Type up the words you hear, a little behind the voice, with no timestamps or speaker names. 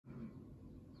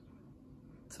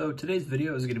So today's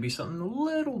video is going to be something a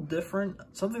little different,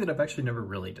 something that I've actually never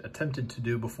really attempted to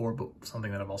do before, but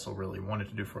something that I've also really wanted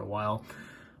to do for a while.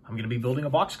 I'm going to be building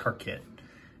a boxcar kit.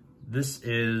 This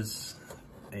is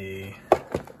a,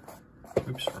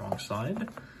 oops, wrong side,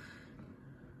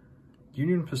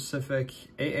 Union Pacific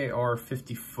AAR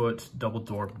 50-foot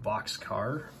double-door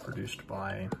boxcar, produced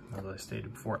by, as I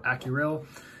stated before, Accurail,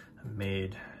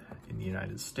 made in the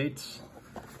United States,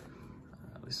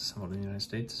 at least assembled in the United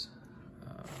States.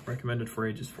 Recommended for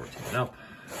ages 14 and up.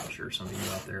 I'm sure some of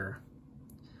you out there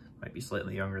might be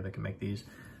slightly younger that can make these.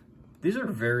 These are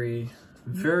very,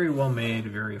 very well made,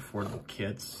 very affordable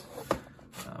kits.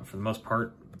 For the most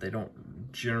part, they don't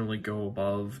generally go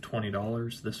above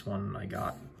 $20. This one I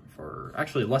got for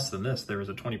actually less than this. There was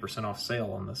a 20% off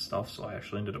sale on this stuff, so I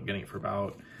actually ended up getting it for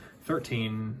about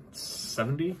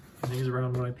 $13.70. I think is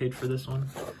around what I paid for this one.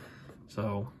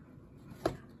 So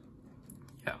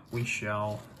yeah, we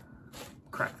shall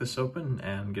crack this open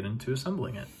and get into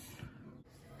assembling it.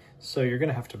 So you're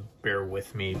gonna have to bear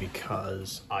with me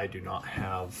because I do not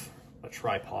have a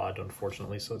tripod,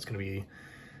 unfortunately, so it's gonna be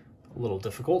a little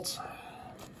difficult.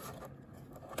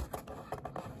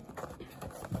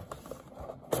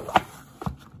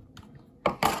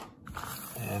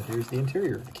 And here's the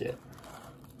interior of the kit.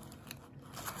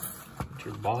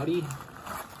 Your body,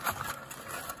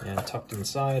 and tucked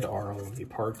inside are all of the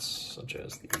parts, such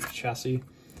as the chassis.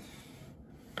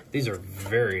 These are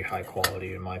very high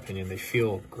quality in my opinion. They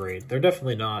feel great. They're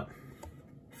definitely not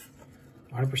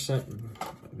 100%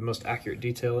 the most accurate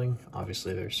detailing.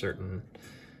 Obviously there's certain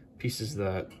pieces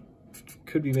that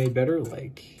could be made better,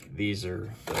 like these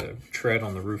are, the tread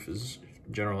on the roof is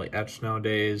generally etched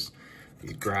nowadays.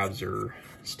 These grabs are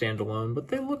standalone, but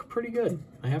they look pretty good.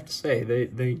 I have to say,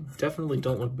 they definitely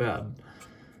don't look bad.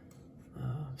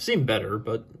 Seem better,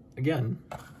 but again,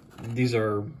 these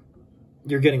are,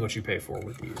 you're getting what you pay for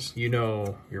with these. You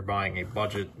know you're buying a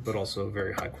budget, but also a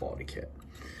very high quality kit.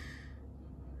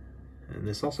 And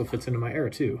this also fits into my era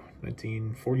too,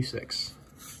 1946.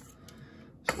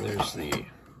 So there's the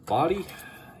body,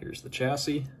 here's the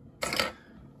chassis.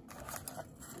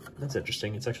 That's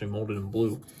interesting, it's actually molded in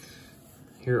blue.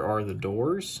 Here are the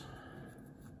doors,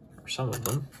 or some of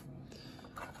them.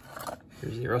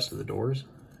 Here's the rest of the doors.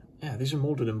 Yeah, these are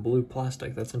molded in blue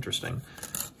plastic, that's interesting.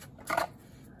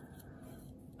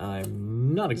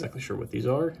 I'm not exactly sure what these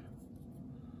are.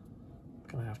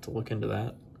 Gonna have to look into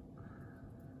that.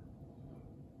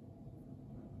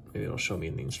 Maybe it'll show me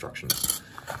in the instructions.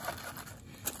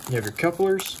 You have your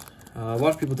couplers. A lot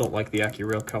of people don't like the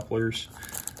Accurail couplers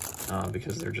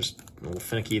because they're just a little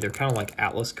finicky. They're kind of like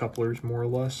Atlas couplers, more or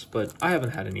less, but I haven't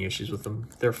had any issues with them.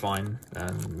 They're fine,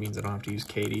 and it means I don't have to use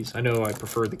Cadies. I know I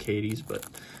prefer the Cadies, but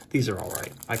these are all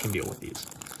right. I can deal with these.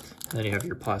 And then you have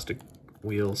your plastic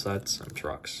wheel sets and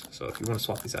trucks. So if you want to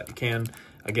swap these out, you can.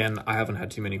 Again, I haven't had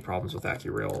too many problems with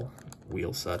Accurail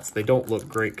wheel sets. They don't look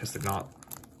great because they're not,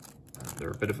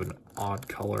 they're a bit of an odd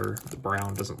color. The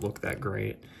brown doesn't look that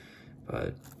great,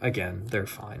 but again, they're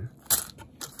fine.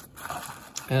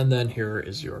 And then here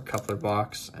is your coupler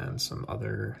box and some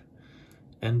other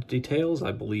end details.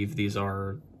 I believe these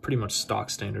are pretty much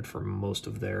stock standard for most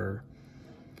of their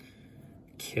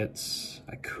kits.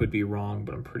 I could be wrong,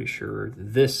 but I'm pretty sure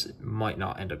this might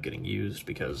not end up getting used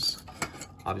because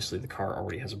obviously the car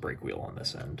already has a brake wheel on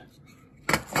this end.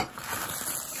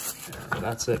 And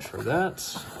that's it for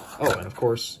that. Oh, and of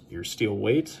course your steel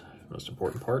weight, most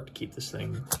important part to keep this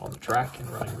thing on the track and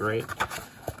running great.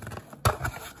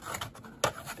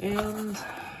 And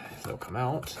they'll come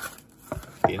out,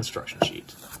 the instruction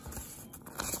sheet.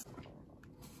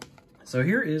 So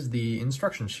here is the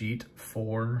instruction sheet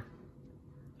for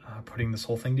putting this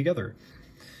whole thing together.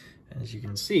 As you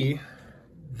can see,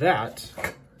 that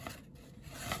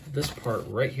this part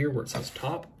right here where it says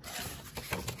top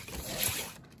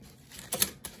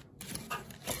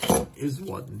is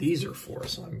what these are for.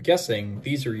 So I'm guessing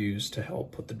these are used to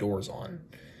help put the doors on.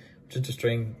 Which is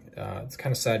interesting. It's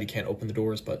kind of sad you can't open the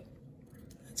doors, but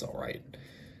it's all right.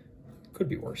 Could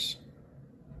be worse.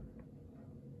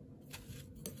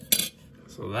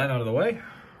 So that out of the way,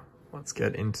 let's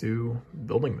get into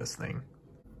building this thing.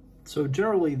 So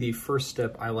generally the first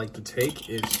step I like to take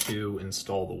is to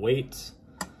install the weight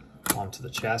onto the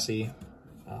chassis.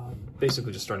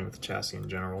 Basically just starting with the chassis in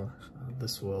general.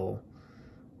 This will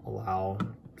allow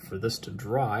for this to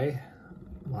dry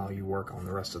while you work on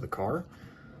the rest of the car.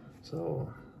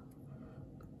 So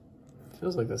it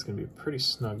feels like that's gonna be a pretty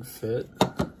snug fit.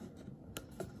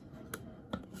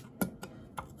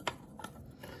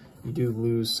 You do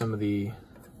lose some of the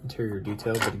interior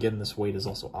detail, but again, this weight is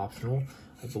also optional.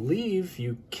 I believe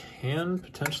you can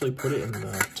potentially put it in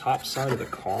the top side of the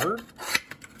car.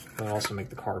 and also make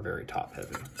the car very top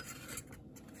heavy.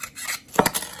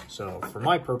 So for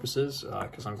my purposes,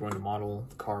 because I'm going to model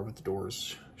the car with the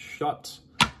doors shut,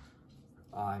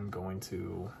 I'm going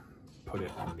to put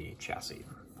it on the chassis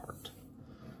part.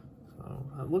 So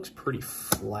it looks pretty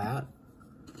flat.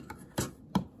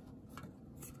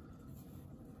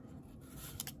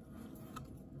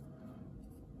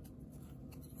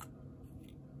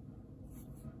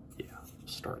 Yeah,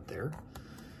 start there.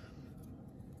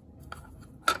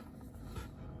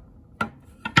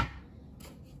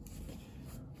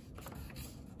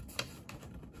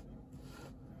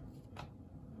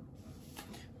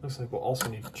 Looks like we'll also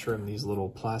need to trim these little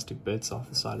plastic bits off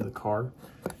the side of the car.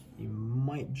 You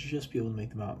might just be able to make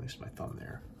them out, at least my thumb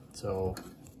there. So,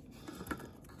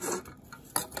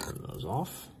 trim those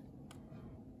off.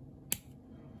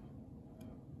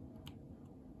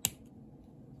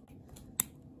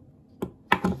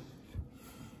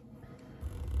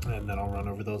 And then I'll run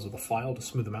over those with a file to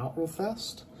smooth them out real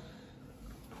fast.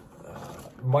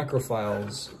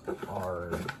 Microfiles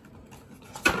are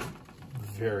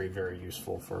very, very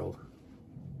useful for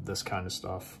this kind of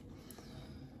stuff.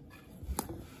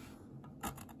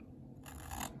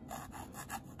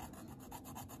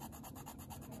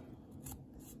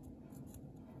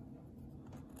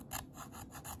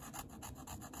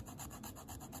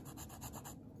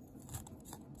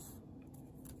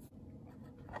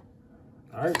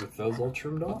 All right, with those all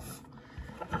trimmed off,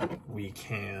 we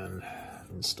can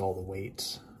install the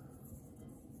weights.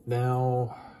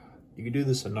 Now, you can do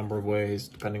this a number of ways,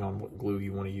 depending on what glue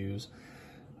you want to use.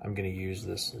 I'm going to use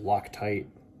this Loctite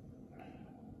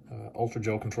Ultra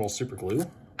Gel Control Super Glue,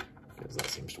 because that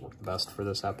seems to work the best for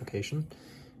this application.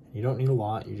 You don't need a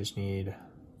lot, you just need a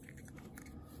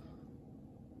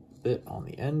bit on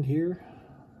the end here,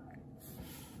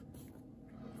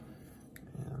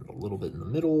 and a little bit in the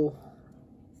middle.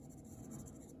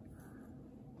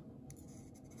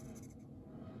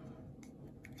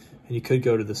 And you could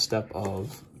go to the step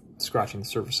of scratching the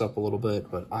surface up a little bit,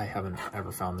 but I haven't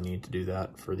ever found the need to do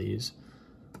that for these.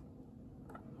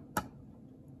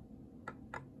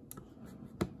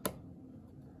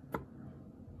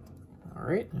 All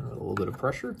right, and with a little bit of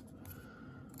pressure,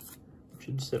 it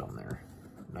should sit on there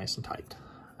nice and tight.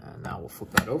 And now we'll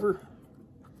flip that over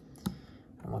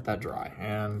and let that dry.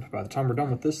 And by the time we're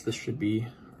done with this, this should be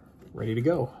ready to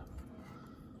go.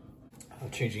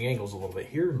 I'm changing angles a little bit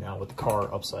here. Now with the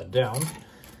car upside down,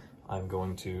 I'm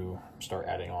going to start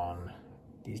adding on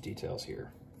these details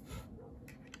here.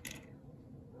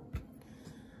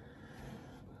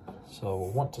 So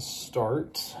we'll want to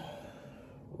start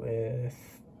with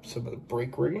some of the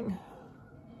brake rigging.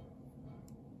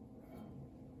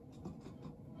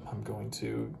 I'm going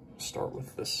to start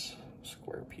with this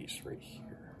square piece right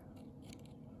here.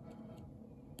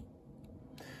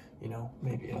 You know,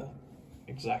 maybe an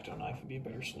X-Acto knife would be a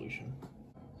better solution.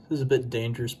 This is a bit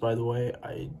dangerous, by the way.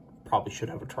 I probably should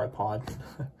have a tripod.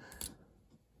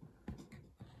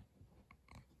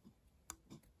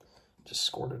 Just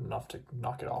scored it enough to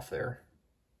knock it off there.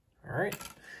 All right,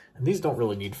 and these don't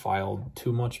really need filed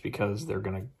too much because they're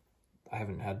gonna, I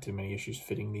haven't had too many issues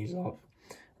fitting these up.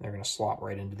 They're gonna slot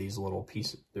right into these little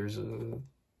pieces. There's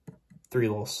 3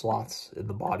 little slots in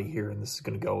the body here, and this is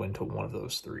gonna go into one of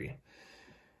those 3.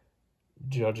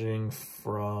 Judging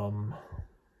from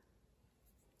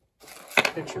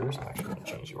pictures, I'm actually going to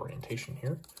change the orientation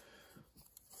here.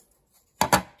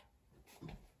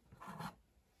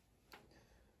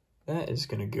 That is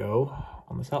going to go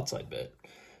on this outside bit.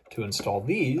 To install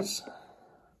these,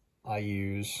 I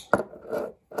use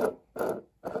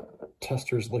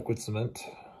Tester's liquid cement.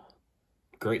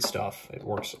 Great stuff. It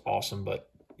works awesome, but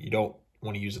you don't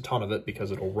want to use a ton of it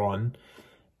because it'll run.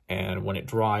 And when it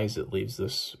dries, it leaves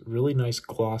this really nice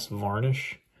gloss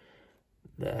varnish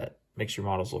that makes your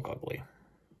models look ugly.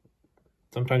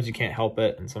 Sometimes you can't help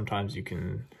it, and sometimes you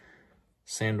can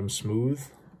sand them smooth.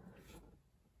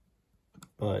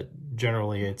 But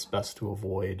generally, it's best to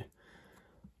avoid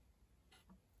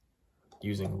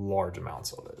using large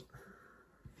amounts of it.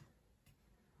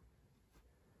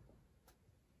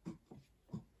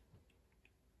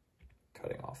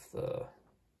 Cutting off the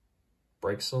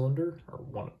brake cylinder,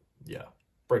 or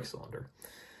brake cylinder.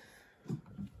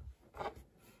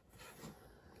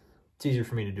 It's easier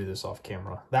for me to do this off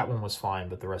camera. That one was fine,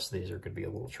 but the rest of these could be a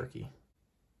little tricky.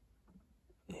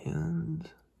 And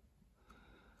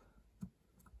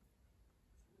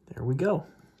there we go.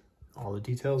 All the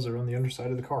details are on the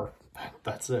underside of the car.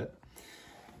 That's it.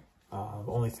 The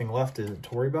only thing left to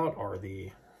worry about are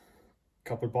the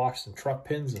coupler box and truck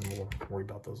pins, and we'll worry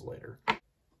about those later.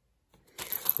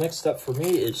 Next step for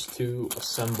me is to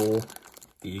assemble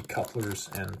the couplers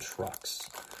and trucks.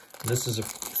 This is a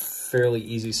fairly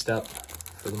easy step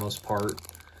for the most part.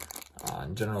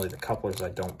 And generally the couplers I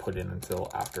don't put in until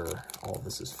after all of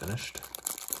this is finished.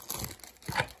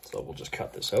 So we'll just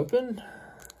cut this open.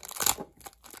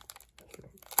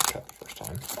 Cut the first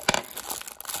time.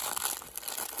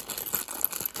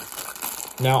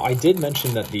 Now I did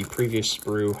mention that the previous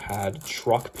sprue had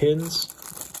truck pins,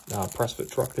 press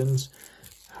fit truck pins.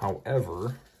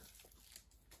 However,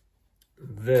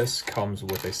 this comes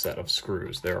with a set of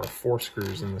screws. There are 4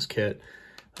 screws in this kit.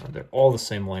 They're all the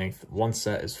same length. One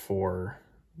set is for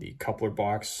the coupler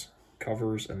box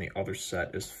covers, and the other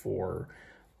set is for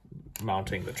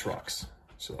mounting the trucks.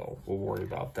 So we'll worry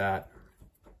about that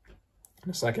in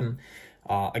a second.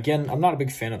 Again, I'm not a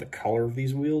big fan of the color of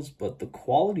these wheels, but the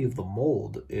quality of the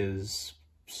mold is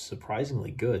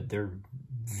surprisingly good. They're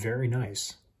very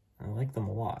nice. I like them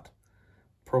a lot.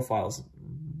 Profile's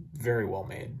very well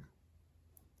made.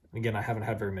 Again, I haven't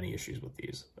had very many issues with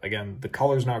these. Again, the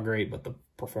color's not great, but the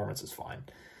performance is fine.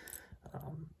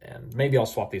 And maybe I'll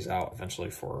swap these out eventually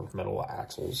for metal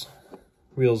axles.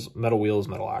 Metal wheels,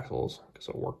 metal axles, because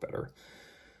it'll work better.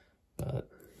 But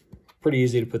pretty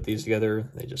easy to put these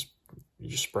together. You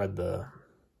just spread the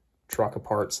truck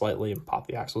apart slightly and pop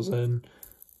the axles in.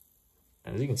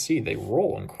 And as you can see, they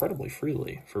roll incredibly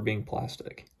freely for being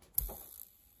plastic.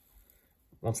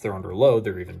 Once they're under load,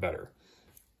 they're even better.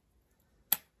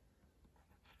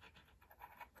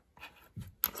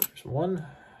 There's one,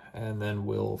 and then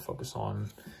we'll focus on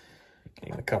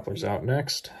getting the couplers out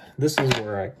next. This is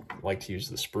where I like to use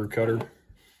the sprue cutter,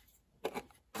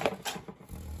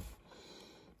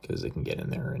 because they can get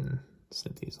in there and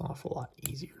snip these off a lot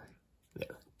easier.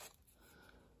 There.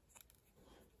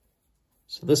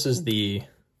 So this is the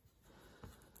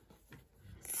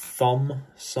thumb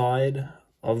side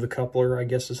of the coupler, I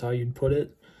guess is how you'd put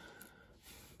it.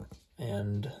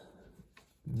 And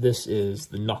this is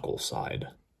the knuckle side.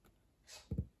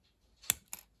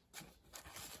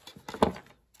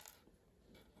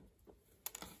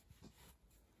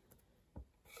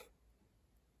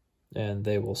 And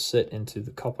they will sit into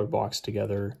the coupler box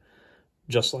together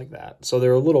just like that. So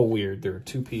they're a little weird. They're a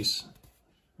two-piece,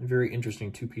 very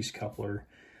interesting two-piece coupler.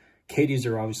 Katie's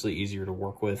are obviously easier to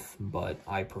work with, but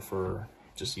I prefer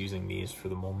just using these for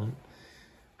the moment.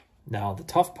 Now the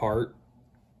tough part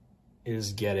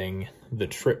is getting the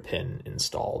trip pin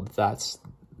installed. That's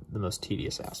the most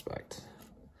tedious aspect,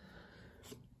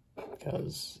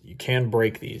 because you can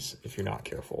break these if you're not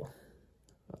careful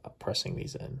pressing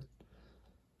these in.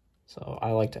 So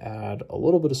I like to add a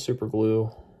little bit of super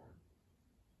glue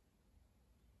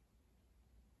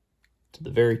to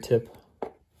the very tip,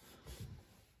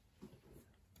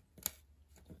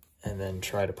 and then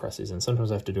try to press these in.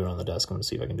 Sometimes I have to do it on the desk. I'm going to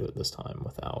see if I can do it this time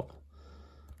without.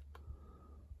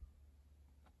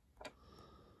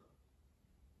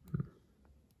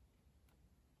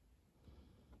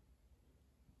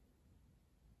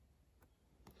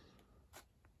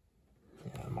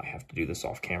 Yeah, I might have to do this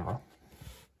off camera.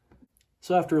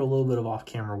 So after a little bit of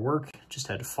off-camera work, just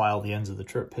had to file the ends of the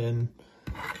trip pin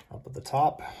up at the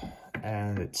top,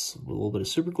 and it's a little bit of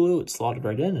super glue. It's slotted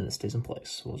right in and it stays in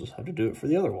place. We'll just have to do it for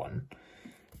the other one.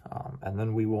 And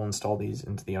then we will install these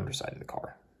into the underside of the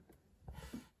car.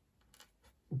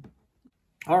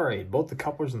 All right, both the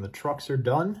couplers and the trucks are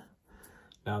done.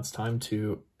 Now it's time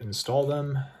to install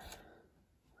them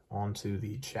onto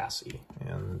the chassis,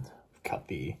 and cut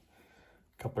the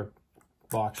coupler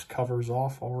box covers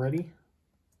off already.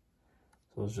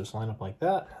 So let's just line up like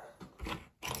that.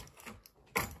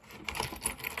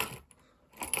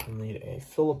 We'll need a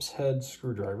Phillips head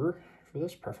screwdriver for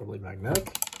this, preferably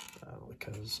magnetic,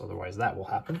 because otherwise that will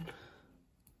happen.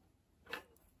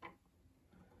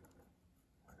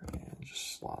 And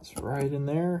just slots right in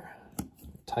there.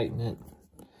 Tighten it.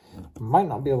 Might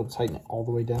not be able to tighten it all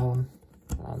the way down.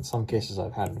 In some cases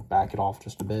I've had to back it off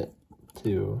just a bit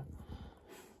to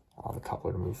allow the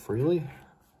coupler to move freely.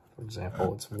 For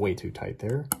example, it's way too tight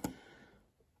there.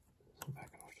 So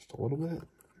back it off just a little bit.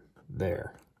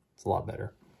 There. It's a lot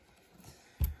better.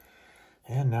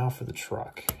 And now for the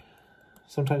truck.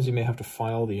 Sometimes you may have to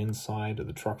file the inside of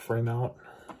the truck frame out.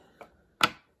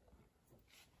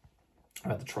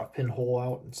 The truck pin hole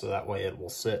out, so that way it will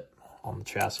sit on the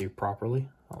chassis properly.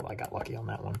 Oh, I got lucky on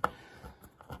that one.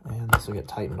 And this will get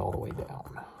tightened all the way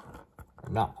down. Or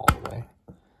not all the way.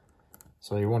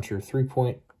 So you want your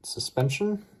 3-point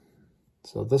suspension.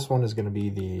 So this one is going to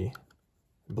be the,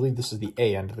 I believe this is the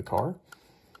A end of the car.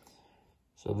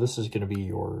 So this is going to be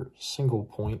your single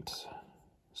point,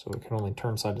 so it can only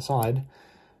turn side to side.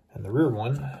 And the rear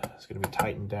one is going to be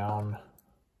tightened down.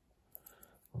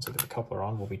 Once I get the coupler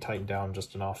on, will be tightened down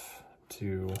just enough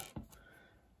to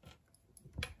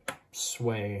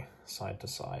sway side to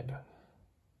side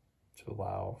to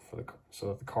allow for so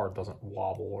that the car doesn't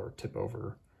wobble or tip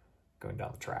over going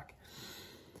down the track.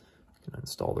 I'm gonna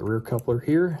install the rear coupler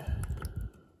here.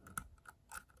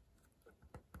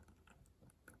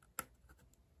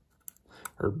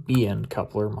 Or B end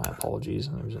coupler, my apologies.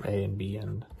 There's an A and B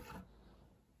end.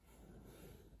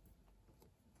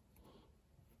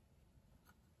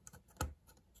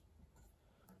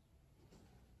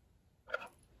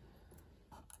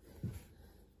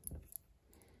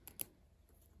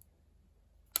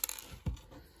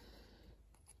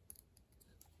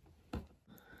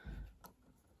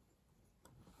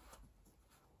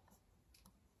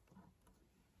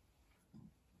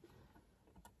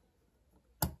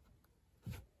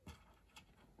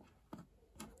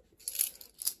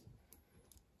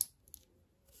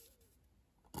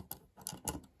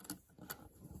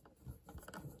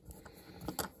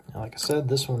 Now, like I said,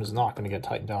 this one is not going to get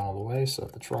tightened down all the way, so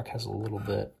if the truck has a little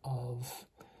bit of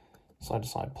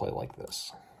side-to-side play like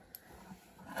this.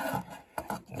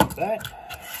 And with that,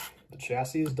 the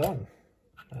chassis is done.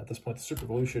 At this point, the super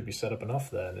glue should be set up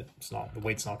enough that the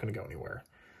weight's not going to go anywhere.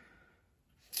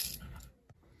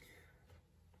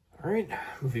 All right,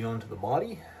 moving on to the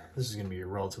body. This is going to be a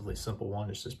relatively simple one.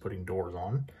 It's just putting doors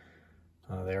on.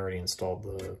 They already installed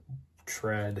the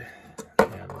tread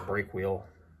and the brake wheel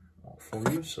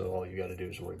for you, so all you got to do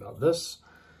is worry about this.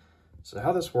 So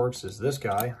how this works is this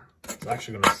guy is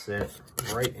actually going to sit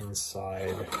right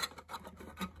inside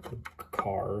the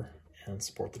car and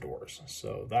support the doors.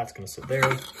 So that's going to sit there.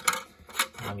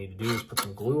 All I need to do is put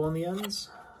some glue on the ends.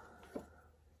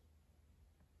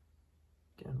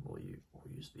 Again, we'll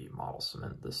use the model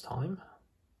cement this time.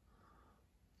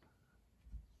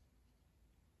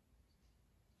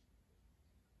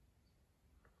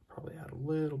 Probably add a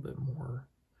little bit more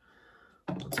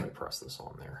once I press this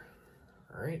on there.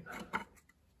 All right.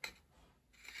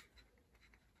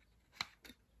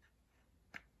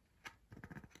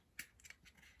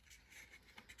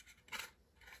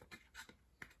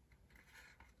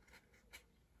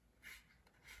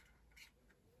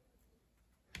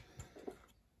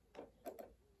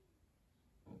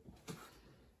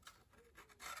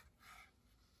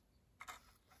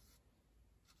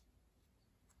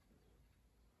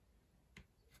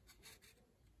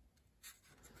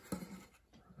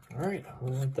 All right,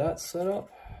 we'll let that set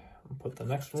up. We'll put the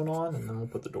next one on, and then we'll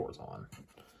put the doors on.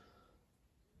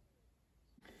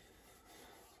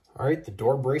 All right, the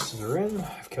door braces are in.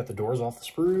 I've cut the doors off the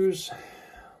screws.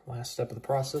 Last step of the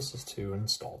process is to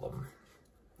install them.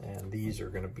 And these are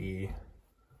going to be,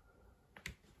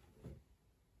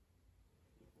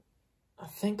 I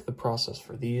think the process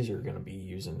for these are going to be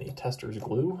using the tester's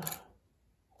glue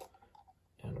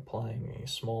and applying a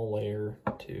small layer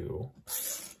to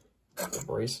the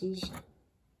braces.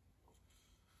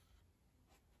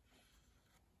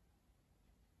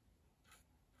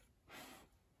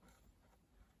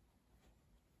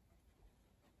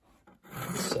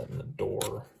 And setting the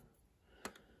door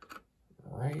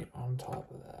right on top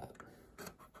of that.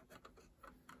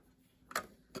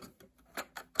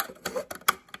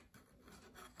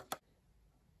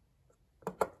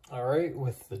 All right,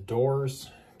 with the doors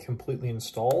completely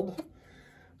installed,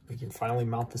 we can finally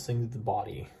mount this thing to the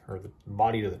body, or the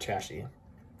body to the chassis.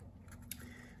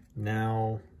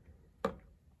 Now,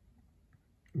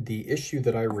 the issue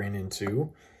that I ran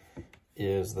into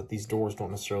is that these doors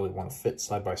don't necessarily want to fit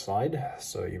side by side,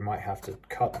 so you might have to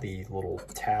cut the little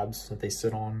tabs that they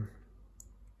sit on,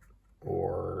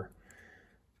 or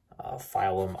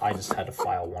file them. I just had to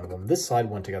file one of them. This side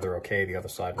went together okay, the other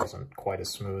side wasn't quite as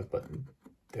smooth, but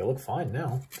they look fine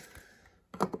now.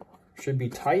 Should be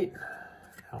tight.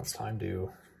 Now it's time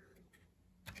to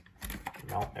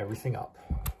mount everything up.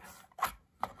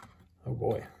 Oh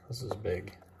boy, this is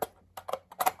big.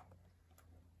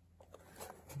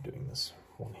 Doing this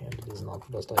one-handed is not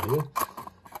the best idea.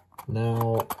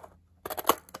 Now,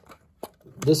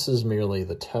 this is merely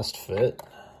the test fit,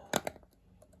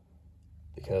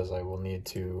 because I will need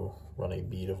to run a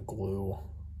bead of glue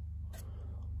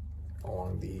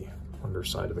along the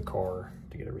underside of the car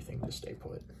to get everything to stay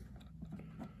put.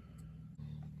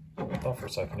 I thought for a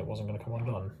second it wasn't going to come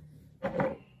undone.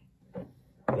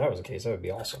 If that was the case, that would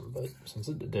be awesome, but since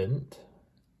it didn't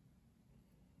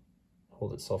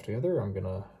hold itself together, I'm going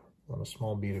to run a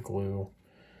small bead of glue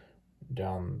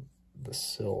down the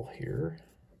sill here.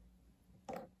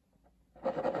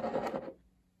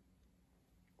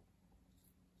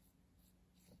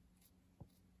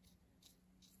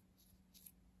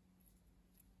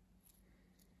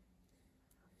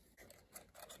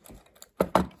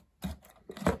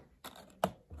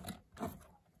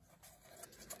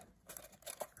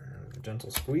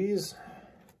 gentle squeeze.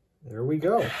 There we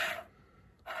go.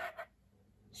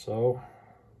 So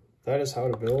that is how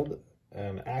to build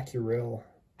an Accurail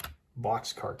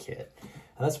Boxcar kit.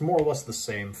 And that's more or less the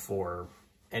same for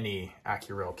any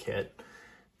Accurail kit.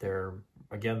 They're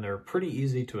pretty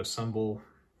easy to assemble,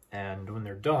 and when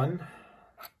they're done,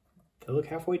 they look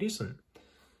halfway decent.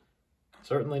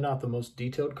 Certainly not the most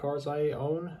detailed cars I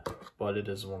own, but it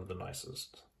is one of the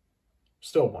nicest.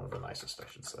 Still one of the nicest, I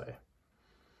should say.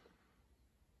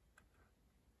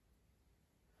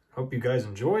 Hope you guys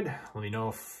enjoyed. Let me know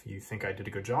if you think I did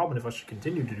a good job and if I should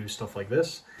continue to do stuff like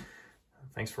this.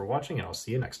 Thanks for watching, and I'll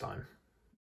see you next time.